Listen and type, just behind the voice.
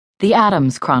The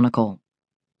Addams Chronicle.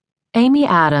 Amy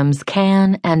Addams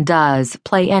can and does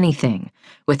play anything,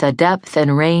 with a depth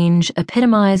and range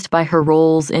epitomized by her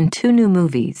roles in two new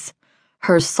movies,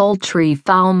 her sultry,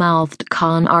 foul-mouthed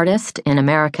con artist in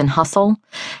American Hustle,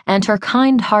 and her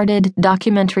kind-hearted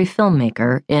documentary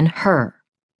filmmaker in Her.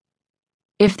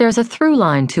 If there's a through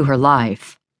line to her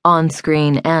life, on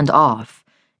screen and off,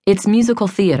 it's musical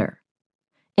theater.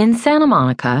 In Santa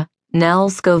Monica, Nell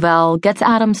Scovell gets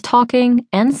Addams talking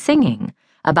and singing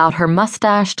about her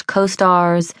mustached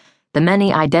co-stars, the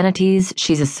many identities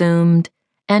she's assumed,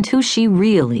 and who she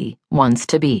really wants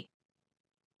to be.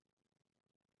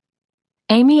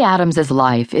 Amy Addams's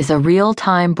life is a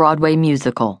real-time Broadway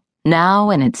musical, now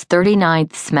in its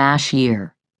 39th smash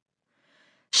year.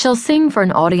 She'll sing for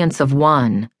an audience of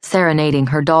one, serenading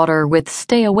her daughter with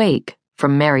Stay Awake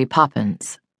from Mary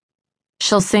Poppins.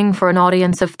 She'll sing for an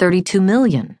audience of 32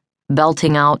 million,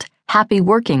 belting out Happy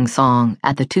Working Song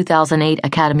at the 2008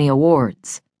 Academy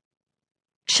Awards.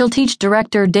 She'll teach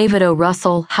director David O.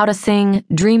 Russell how to sing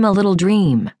Dream a Little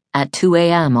Dream at 2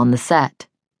 a.m. on the set.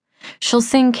 She'll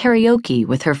sing karaoke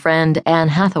with her friend Anne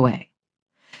Hathaway.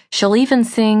 She'll even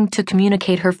sing to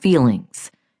communicate her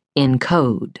feelings, in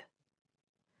code.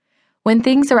 When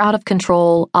things are out of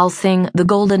control, I'll sing the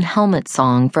Golden Helmet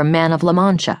song from Man of La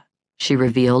Mancha, she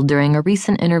revealed during a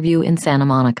recent interview in Santa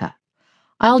Monica.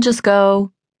 I'll just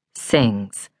go,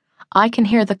 sings. I can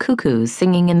hear the cuckoos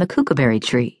singing in the kookaberry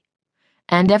tree.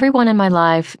 And everyone in my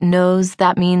life knows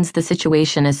that means the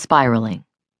situation is spiraling.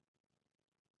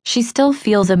 She still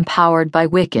feels empowered by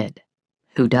Wicked.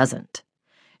 Who doesn't?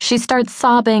 She starts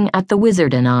sobbing at The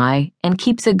Wizard and I and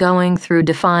keeps it going through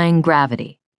Defying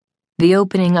Gravity. The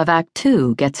opening of Act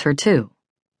 2 gets her too.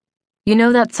 You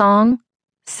know that song?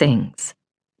 Sings.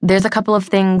 There's a couple of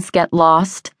things get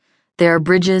lost. There are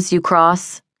bridges you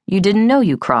cross. You didn't know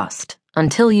you crossed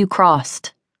until you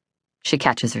crossed. She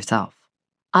catches herself.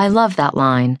 I love that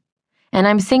line. And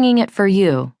I'm singing it for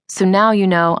you, so now you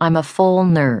know I'm a full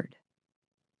nerd.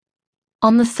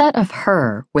 On the set of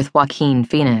Her with Joaquin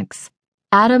Phoenix,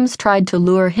 Addams tried to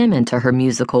lure him into her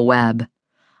musical web.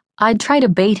 I'd try to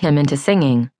bait him into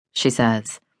singing, she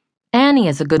says. Annie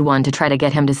is a good one to try to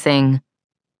get him to sing.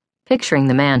 Picturing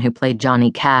the man who played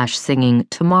Johnny Cash singing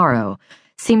Tomorrow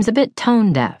seems a bit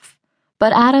tone-deaf,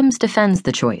 but Addams defends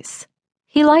the choice.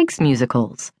 He likes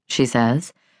musicals, she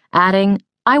says, adding,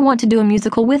 I want to do a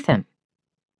musical with him.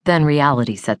 Then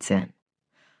reality sets in.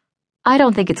 I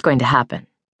don't think it's going to happen.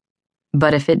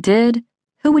 But if it did,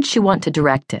 who would she want to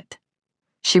direct it?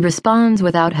 She responds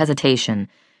without hesitation.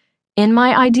 In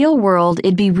my ideal world,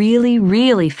 it'd be really,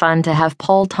 really fun to have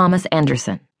Paul Thomas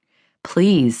Anderson.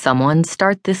 Please, someone,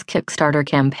 start this Kickstarter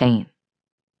campaign.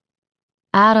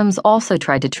 Addams also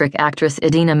tried to trick actress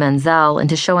Idina Menzel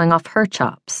into showing off her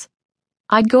chops.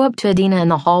 I'd go up to Idina in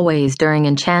the hallways during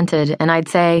Enchanted and I'd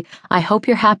say, I hope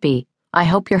you're happy. I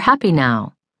hope you're happy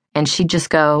now. And she'd just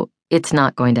go, it's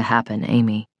not going to happen,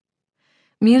 Amy.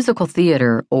 Musical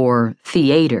theater, or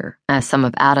theater, as some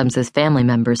of Addams's family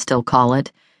members still call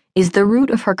it, is the root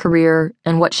of her career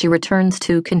and what she returns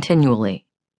to continually.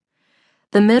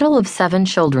 The middle of 7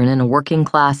 children in a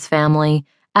working-class family,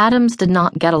 Addams did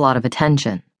not get a lot of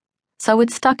attention. So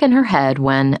it stuck in her head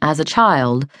when, as a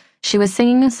child, she was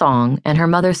singing a song and her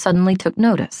mother suddenly took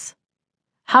notice.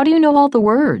 How do you know all the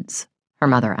words? Her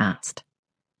mother asked.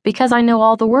 Because I know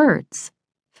all the words,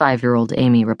 5-year-old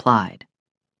Amy replied.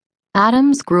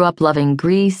 Addams grew up loving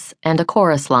Grease and A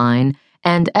Chorus Line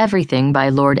and everything by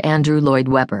Lord Andrew Lloyd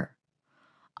Webber.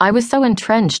 I was so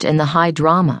entrenched in the high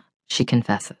drama, she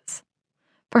confesses.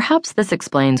 Perhaps this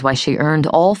explains why she earned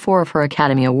all 4 of her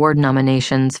Academy Award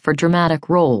nominations for dramatic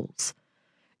roles.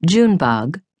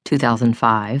 Junebug,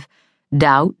 2005,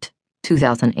 Doubt,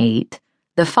 2008,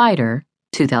 The Fighter,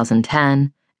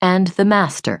 2010, and The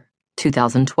Master,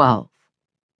 2012.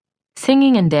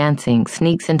 Singing and dancing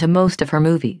sneaks into most of her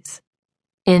movies.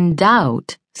 In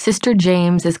Doubt, Sister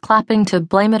James is clapping to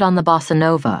Blame It on the Bossa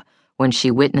Nova when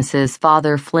she witnesses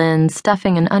Father Flynn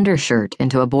stuffing an undershirt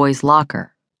into a boy's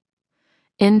locker.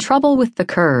 In Trouble with the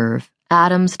Curve,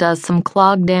 Addams does some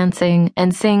clog dancing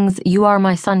and sings You Are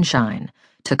My Sunshine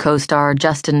to co-star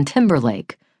Justin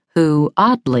Timberlake, who,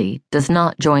 oddly, does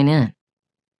not join in.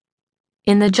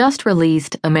 In the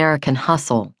just-released American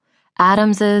Hustle,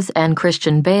 Addams's and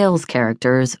Christian Bale's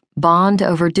characters bond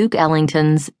over Duke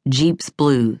Ellington's Jeep's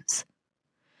Blues.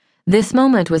 This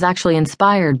moment was actually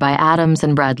inspired by Addams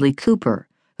and Bradley Cooper,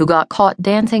 who got caught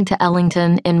dancing to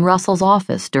Ellington in Russell's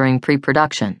office during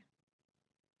pre-production.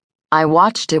 I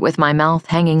watched it with my mouth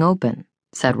hanging open,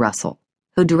 said Russell,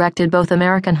 who directed both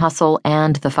American Hustle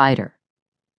and The Fighter.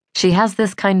 She has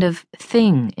this kind of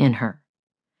thing in her.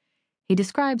 He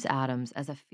describes Adams as a